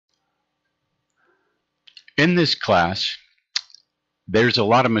In this class, there's a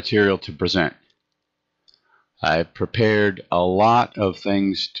lot of material to present. I've prepared a lot of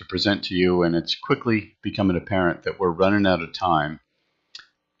things to present to you, and it's quickly becoming apparent that we're running out of time.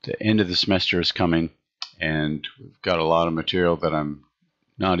 The end of the semester is coming, and we've got a lot of material that I'm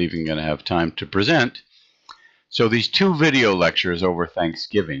not even going to have time to present. So these 2 video lectures over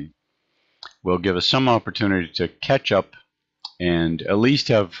Thanksgiving will give us some opportunity to catch up and at least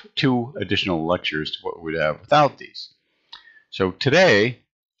have 2 additional lectures to what we'd have without these. So today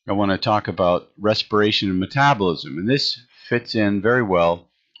I want to talk about respiration and metabolism, and this fits in very well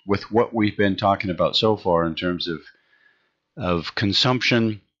with what we've been talking about so far in terms of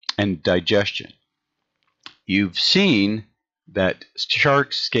consumption and digestion. You've seen that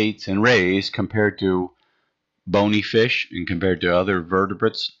sharks, skates, and rays, compared to bony fish and compared to other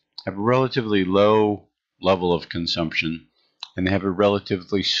vertebrates, have a relatively low level of consumption, and they have a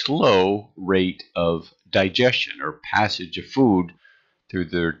relatively slow rate of digestion or passage of food through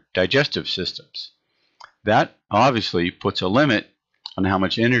their digestive systems. That obviously puts a limit on how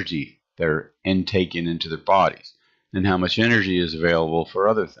much energy they're intaking into their bodies and how much energy is available for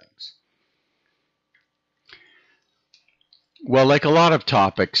other things. Well, like a lot of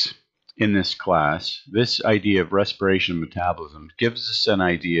topics in this class, this idea of respiration and metabolism gives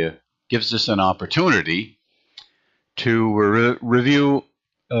us an opportunity to review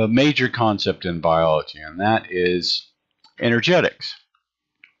a major concept in biology, and that is energetics.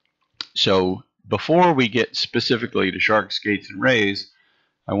 So before we get specifically to sharks, skates, and rays,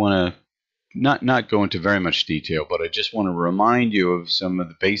 I want to not go into very much detail, but I just want to remind you of some of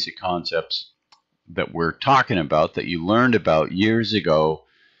the basic concepts that we're talking about that you learned about years ago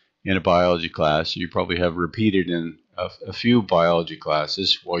in a biology class. You probably have repeated in a few biology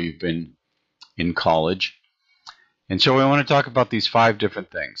classes while you've been in college. And so I want to talk about these 5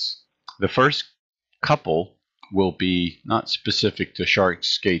 different things. The first couple will be not specific to sharks,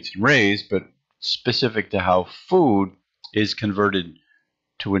 skates, and rays, but specific to how food is converted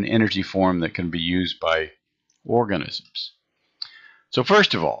to an energy form that can be used by organisms. So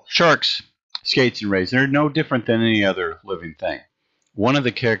first of all, sharks, skates, and rays, they're no different than any other living thing. One of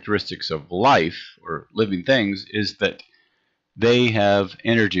the characteristics of life or living things is that they have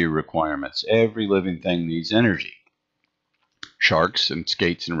energy requirements. Every living thing needs energy. Sharks and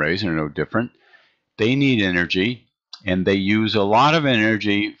skates and rays are no different. They need energy, and they use a lot of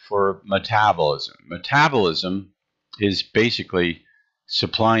energy for metabolism. Metabolism is basically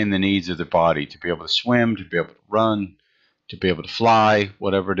supplying the needs of the body to be able to swim, to be able to run, to be able to fly,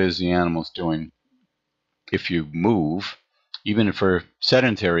 whatever it is the animal's doing. If you move, even for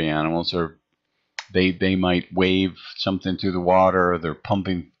sedentary animals, or they might wave something through the water, or they're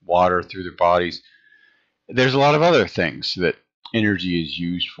pumping water through their bodies. There's a lot of other things that energy is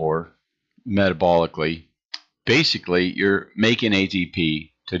used for metabolically. Basically, you're making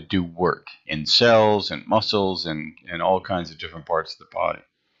ATP to do work in cells and muscles and all kinds of different parts of the body.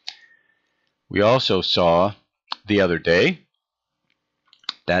 We also saw the other day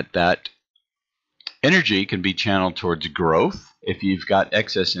that energy can be channeled towards growth. If you've got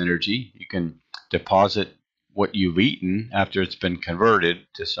excess energy, you can deposit what you've eaten after it's been converted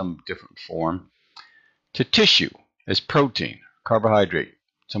to some different form to tissue as protein, carbohydrate,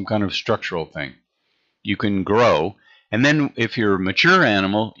 some kind of structural thing. You can grow, and then if you're a mature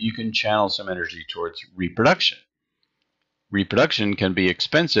animal, you can channel some energy towards reproduction. Reproduction can be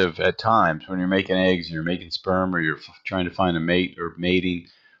expensive at times when you're making eggs and you're making sperm, or you're trying to find a mate or mating,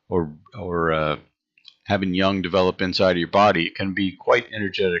 or having young develop inside of your body. It can be quite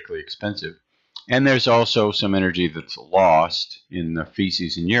energetically expensive. And there's also some energy that's lost in the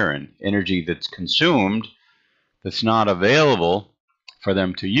feces and urine, energy that's consumed that's not available for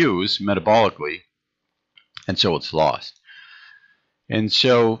them to use metabolically, and so it's lost. And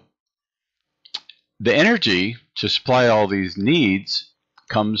so the energy to supply all these needs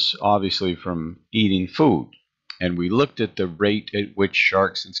comes obviously from eating food. And we looked at the rate at which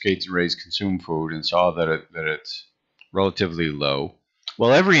sharks and skates and rays consume food and saw that it's relatively low.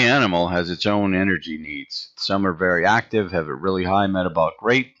 Well, every animal has its own energy needs. Some are very active, have a really high metabolic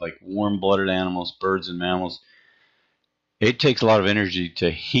rate, like warm-blooded animals, birds, and mammals. It takes a lot of energy to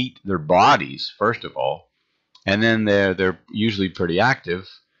heat their bodies, first of all, and then they're usually pretty active,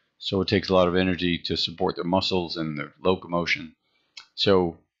 so it takes a lot of energy to support their muscles and their locomotion.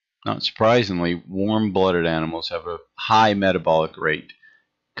 So, not surprisingly, warm-blooded animals have a high metabolic rate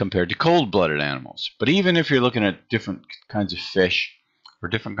compared to cold-blooded animals. But even if you're looking at different kinds of fish or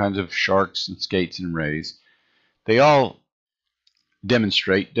different kinds of sharks and skates and rays, they all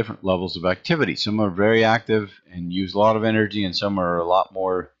demonstrate different levels of activity. Some are very active and use a lot of energy, and some are a lot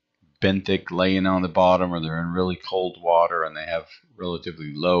more benthic laying on the bottom, or they're in really cold water and they have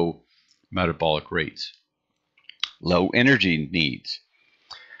relatively low metabolic rates, low energy needs.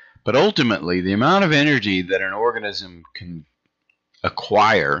 But ultimately, the amount of energy that an organism can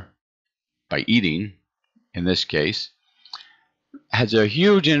acquire by eating, in this case, has a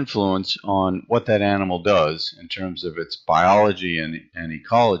huge influence on what that animal does in terms of its biology and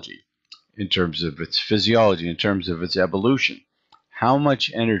ecology, in terms of its physiology, in terms of its evolution. How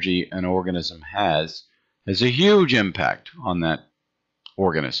much energy an organism has a huge impact on that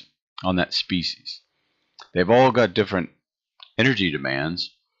organism, on that species. They've all got different energy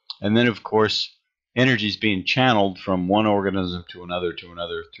demands, and then of course energy is being channeled from one organism to another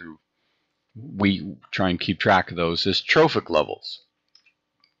through, we try and keep track of those as trophic levels.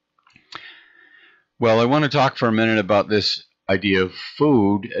 Well, I want to talk for a minute about this idea of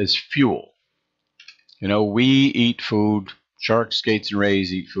food as fuel. You know, we eat food, sharks, skates, and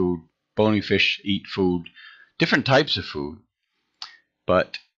rays eat food, bony fish eat food, different types of food.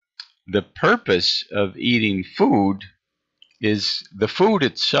 But the purpose of eating food is the food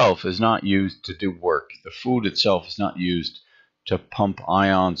itself is not used to do work. The food itself is not used to pump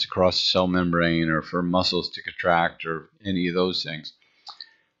ions across the cell membrane or for muscles to contract or any of those things.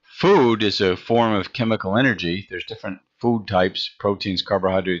 Food is a form of chemical energy. There's different food types, proteins,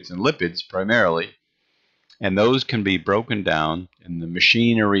 carbohydrates, and lipids primarily. And those can be broken down in the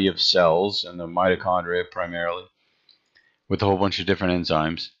machinery of cells and the mitochondria primarily with a whole bunch of different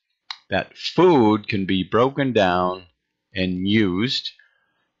enzymes. That food can be broken down and used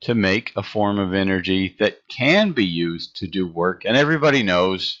to make a form of energy that can be used to do work. And everybody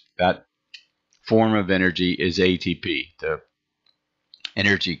knows that form of energy is ATP, the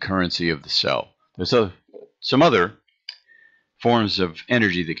energy currency of the cell. There's some other forms of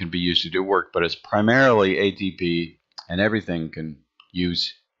energy that can be used to do work, but it's primarily ATP, and everything can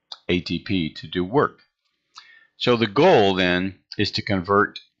use ATP to do work. So the goal then is to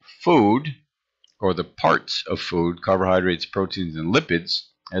convert food, or the parts of food, carbohydrates, proteins, and lipids,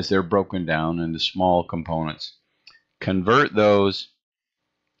 as they're broken down into small components, convert those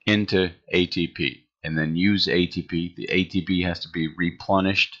into ATP, and then use ATP. The ATP has to be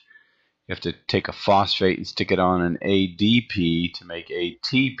replenished. You have to take a phosphate and stick it on an ADP to make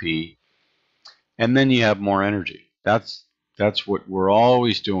ATP, and then you have more energy. That's what we're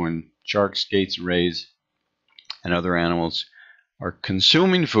always doing. Sharks, skates, rays, and other animals are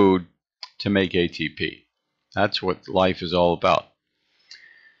consuming food to make ATP. That's what life is all about.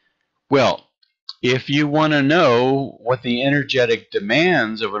 Well, if you want to know what the energetic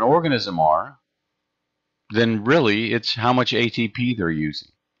demands of an organism are, then really it's how much ATP they're using.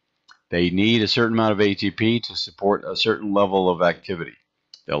 They need a certain amount of ATP to support a certain level of activity.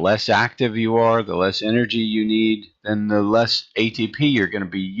 The less active you are, the less energy you need, then the less ATP you're going to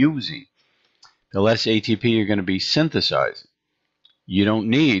be using. The less ATP you're going to be synthesizing. You don't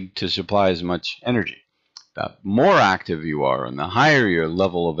need to supply as much energy. The more active you are and the higher your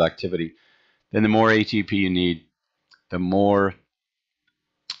level of activity, then the more ATP you need, the more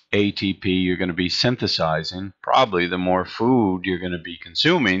ATP you're going to be synthesizing, probably the more food you're going to be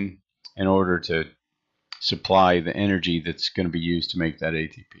consuming in order to supply the energy that's going to be used to make that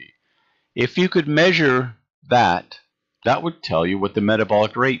ATP. If you could measure that, that would tell you what the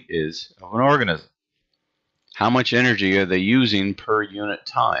metabolic rate is of an organism. How much energy are they using per unit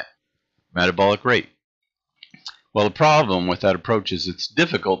time? Metabolic rate. Well, the problem with that approach is it's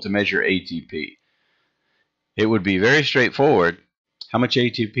difficult to measure ATP. It would be very straightforward. How much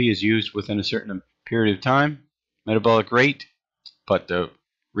ATP is used within a certain period of time? Metabolic rate. But the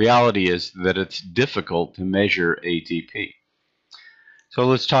reality is that it's difficult to measure ATP. So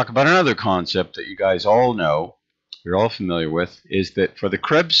let's talk about another concept that you guys all know, you're all familiar with, is that for the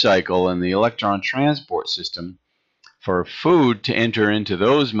Krebs cycle and the electron transport system, for food to enter into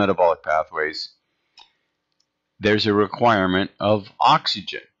those metabolic pathways, there's a requirement of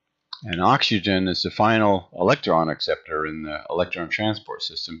oxygen. And oxygen is the final electron acceptor in the electron transport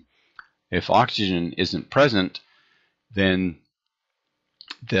system. If oxygen isn't present, then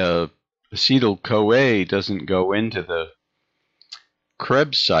the acetyl-CoA doesn't go into the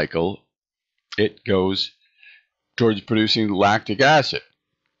Krebs cycle. It goes towards producing lactic acid.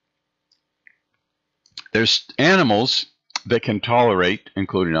 There's animals that can tolerate,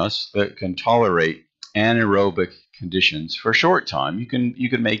 including us, that can tolerate anaerobic conditions for a short time. You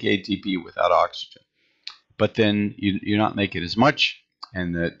can make ATP without oxygen, but then you're not making as much,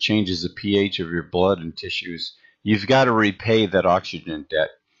 and that changes the pH of your blood and tissues. You've got to repay that oxygen debt,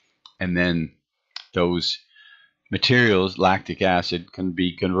 and then those materials, lactic acid, can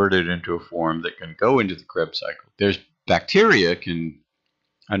be converted into a form that can go into the Krebs cycle. There's bacteria can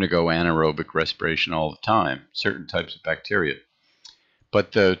undergo anaerobic respiration all the time, certain types of bacteria.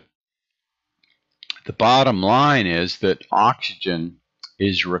 But the bottom line is that oxygen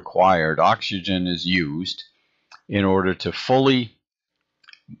is required. Oxygen is used in order to fully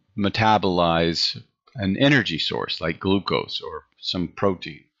metabolize an energy source like glucose or some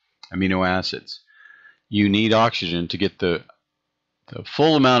protein, amino acids. You need oxygen to get the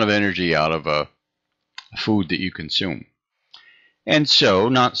full amount of energy out of a food that you consume. And so,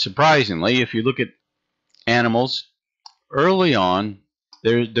 not surprisingly, if you look at animals, early on,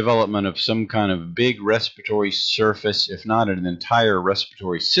 there's development of some kind of big respiratory surface, if not an entire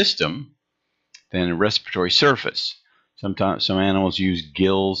respiratory system, then a respiratory surface. Sometimes some animals use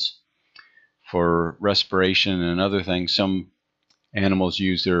gills for respiration and other things. Some animals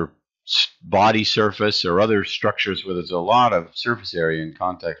use their body surface or other structures where there's a lot of surface area in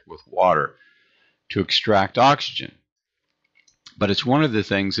contact with water to extract oxygen. But it's one of the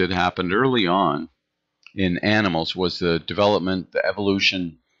things that happened early on in animals was the development, the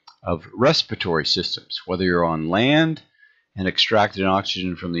evolution of respiratory systems, whether you're on land and extracting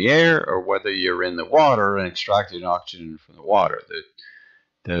oxygen from the air, or whether you're in the water and extracting oxygen from the water.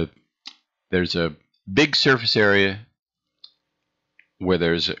 There's a big surface area where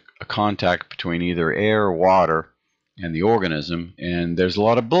there's a contact between either air or water and the organism, and there's a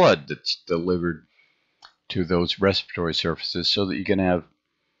lot of blood that's delivered to those respiratory surfaces so that you can have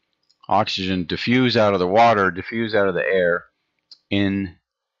oxygen diffuse out of the water, diffuse out of the air into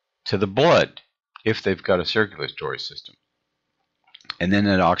the blood if they've got a circulatory system. And then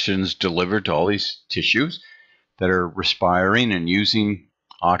that oxygen is delivered to all these tissues that are respiring and using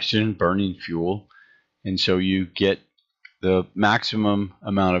oxygen, burning fuel, and so you get the maximum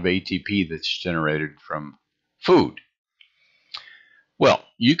amount of ATP that's generated from food. Well,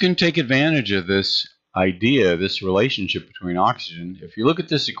 you can take advantage of this idea, this relationship between oxygen. If you look at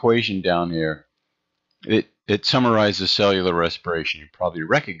this equation down here, it summarizes cellular respiration. You probably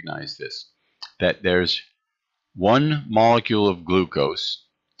recognize this, that there's one molecule of glucose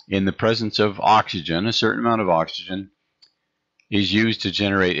in the presence of oxygen, a certain amount of oxygen, is used to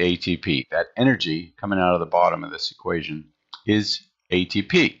generate ATP. That energy coming out of the bottom of this equation is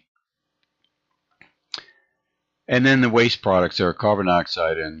ATP. And then the waste products are carbon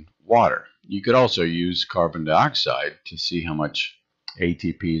dioxide and water. You could also use carbon dioxide to see how much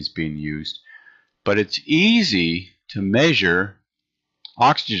ATP is being used. But it's easy to measure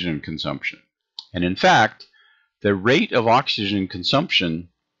oxygen consumption. And in fact, the rate of oxygen consumption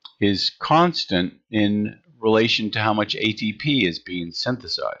is constant in relation to how much ATP is being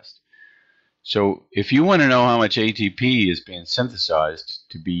synthesized. So if you want to know how much ATP is being synthesized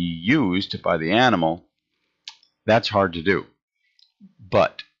to be used by the animal, that's hard to do.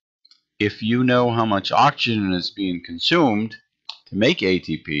 But if you know how much oxygen is being consumed to make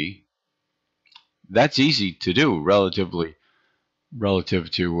ATP, that's easy to do relative to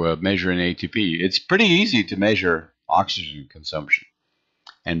measuring ATP. It's pretty easy to measure oxygen consumption.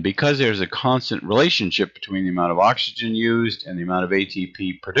 And because there's a constant relationship between the amount of oxygen used and the amount of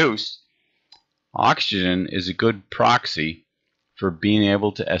ATP produced, oxygen is a good proxy for being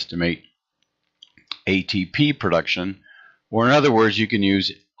able to estimate ATP production, or in other words, you can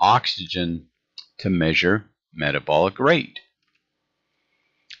use oxygen to measure metabolic rate.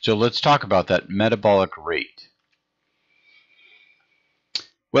 So let's talk about that metabolic rate.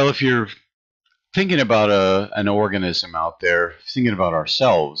 Well, if you're thinking about an organism out there, thinking about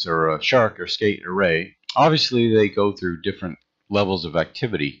ourselves or a shark or skate or ray, obviously they go through different levels of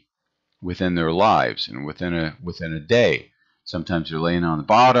activity within their lives and within a day. Sometimes they're laying on the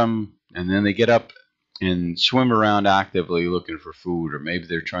bottom and then they get up and swim around actively looking for food, or maybe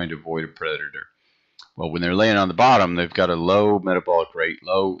they're trying to avoid a predator. Well, when they're laying on the bottom, they've got a low metabolic rate,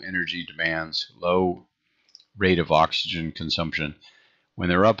 low energy demands, low rate of oxygen consumption. When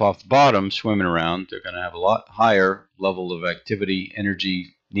they're up off the bottom, swimming around, they're going to have a lot higher level of activity,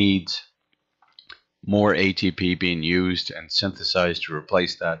 energy needs, more ATP being used and synthesized to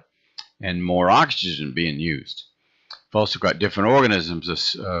replace that, and more oxygen being used. We've also got different organisms.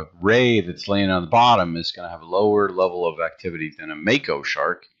 This ray that's laying on the bottom is going to have a lower level of activity than a mako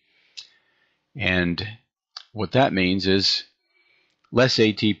shark. And what that means is less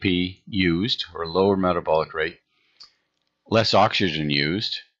ATP used, or lower metabolic rate, less oxygen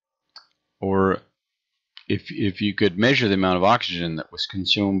used, or if you could measure the amount of oxygen that was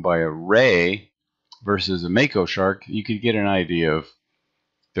consumed by a ray versus a mako shark, you could get an idea of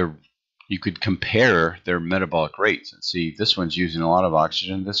you could compare their metabolic rates and see this one's using a lot of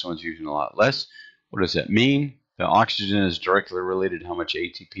oxygen, this one's using a lot less. What does that mean? The oxygen is directly related to how much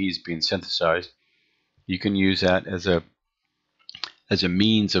ATP is being synthesized. You can use that as as a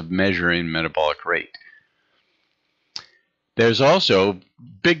means of measuring metabolic rate. There's also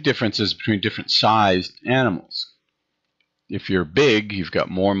big differences between different sized animals. If you're big, you've got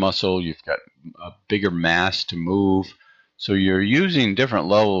more muscle, you've got a bigger mass to move, so you're using different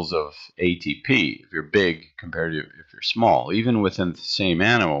levels of ATP if you're big compared to if you're small. Even within the same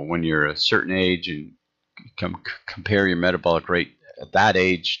animal, when you're a certain age and compare your metabolic rate at that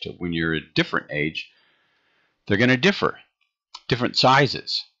age to when you're a different age, they're going to differ, different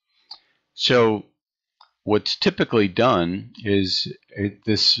sizes. So what's typically done is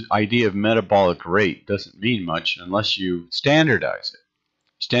this idea of metabolic rate doesn't mean much unless you standardize it.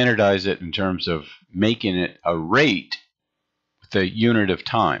 Standardize it in terms of making it a rate with a unit of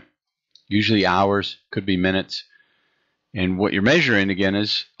time, usually hours, could be minutes. And what you're measuring again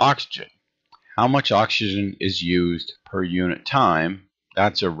is oxygen. How much oxygen is used per unit time?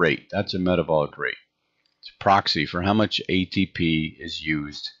 That's a rate. That's a metabolic rate. It's a proxy for how much ATP is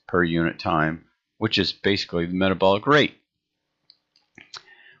used per unit time, which is basically the metabolic rate.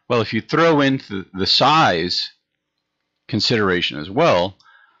 Well, if you throw in the size consideration as well,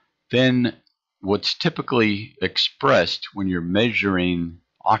 then what's typically expressed when you're measuring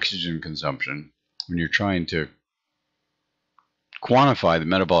oxygen consumption, when you're trying to quantify the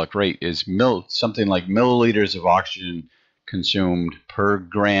metabolic rate, is something like milliliters of oxygen consumed per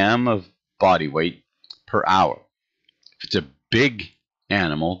gram of body weight per hour. If it's a big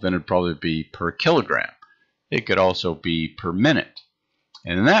animal, then it'd probably be per kilogram. It could also be per minute.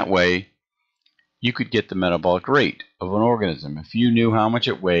 And in that way, you could get the metabolic rate of an organism. If you knew how much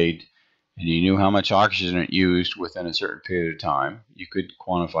it weighed and you knew how much oxygen it used within a certain period of time, you could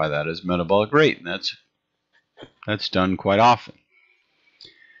quantify that as metabolic rate. And that's done quite often.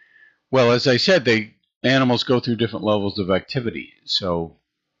 Well, as I said, animals go through different levels of activity. So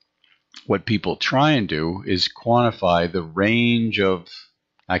what people try and do is quantify the range of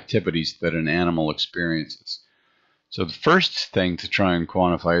activities that an animal experiences. So the first thing to try and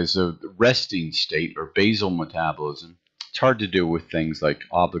quantify is the resting state or basal metabolism. It's hard to do with things like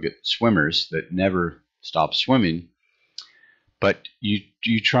obligate swimmers that never stop swimming, but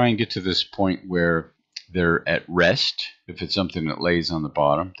you try and get to this point where they're at rest. If it's something that lays on the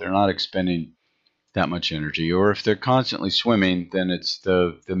bottom, they're not expending that much energy. Or if they're constantly swimming, then it's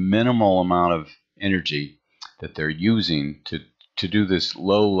the minimal amount of energy that they're using to do this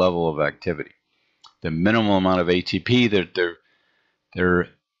low level of activity. The minimal amount of ATP that they're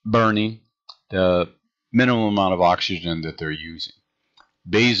burning, the minimum amount of oxygen that they're using,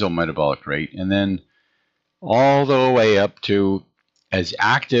 basal metabolic rate, and then all the way up to as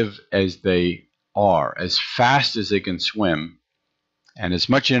active as they are, as fast as they can swim, and as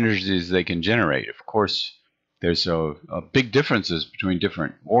much energy as they can generate. Of course, there's a big differences between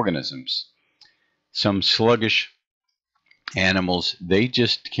different organisms. Some sluggish animals, they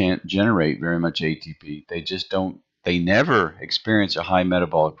just can't generate very much ATP. They never experience a high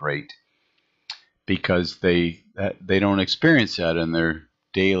metabolic rate because they don't experience that in their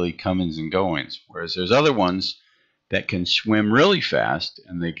daily comings and goings. Whereas there's other ones that can swim really fast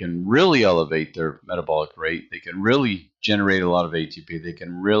and they can really elevate their metabolic rate. They can really generate a lot of ATP. They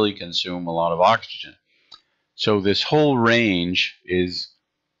can really consume a lot of oxygen. So this whole range is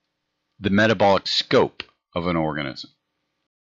the metabolic scope of an organism.